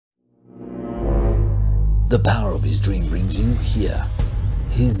The power of his dream brings you here.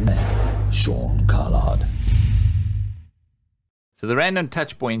 His man, Sean Carlard. So the random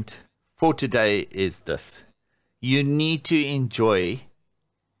touch point for today is this. You need to enjoy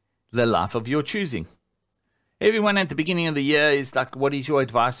the life of your choosing. Everyone at the beginning of the year is like, what is your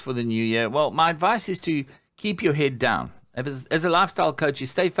advice for the new year? Well, my advice is to keep your head down. As a lifestyle coach, you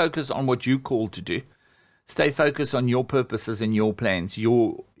stay focused on what you're called to do. Stay focused on your purposes and your plans,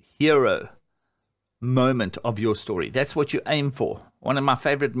 your hero moment of your story. That's what you aim for. One of my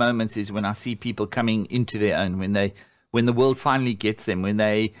favorite moments is when I see people coming into their own, when the world finally gets them, when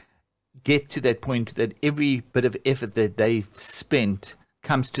they get to that point that every bit of effort that they've spent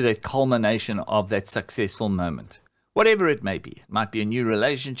comes to that culmination of that successful moment. Whatever it may be. It might be a new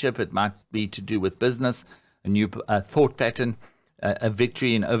relationship. It might be to do with business, a new thought pattern, a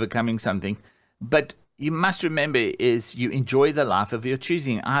victory in overcoming something. But you must remember is you enjoy the life of your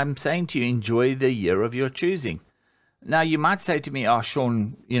choosing. I'm saying to you, enjoy the year of your choosing. Now, you might say to me, oh,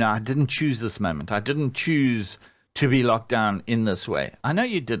 Sean, I didn't choose this moment. I didn't choose to be locked down in this way. I know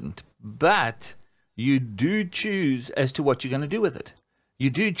you didn't, but you do choose as to what you're going to do with it.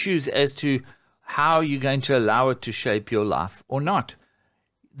 You do choose as to how you're going to allow it to shape your life or not.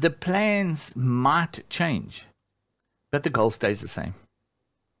 The plans might change, but the goal stays the same.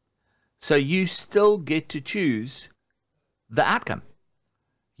 So you still get to choose the outcome.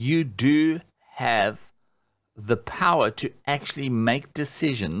 You do have the power to actually make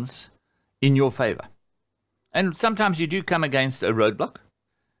decisions in your favor. And sometimes you do come against a roadblock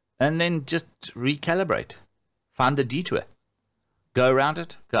and then just recalibrate. Find the detour. Go around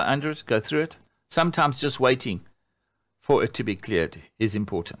it, go under it, go through it. Sometimes just waiting for it to be cleared is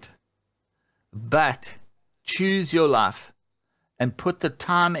important. But choose your life and put the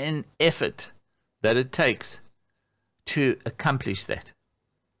time and effort that it takes to accomplish that.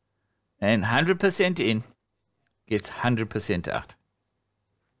 And 100% in gets 100% out.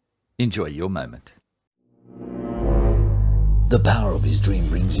 Enjoy your moment. The power of his dream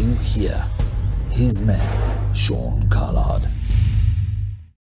brings you here. His man, Sean Carlard.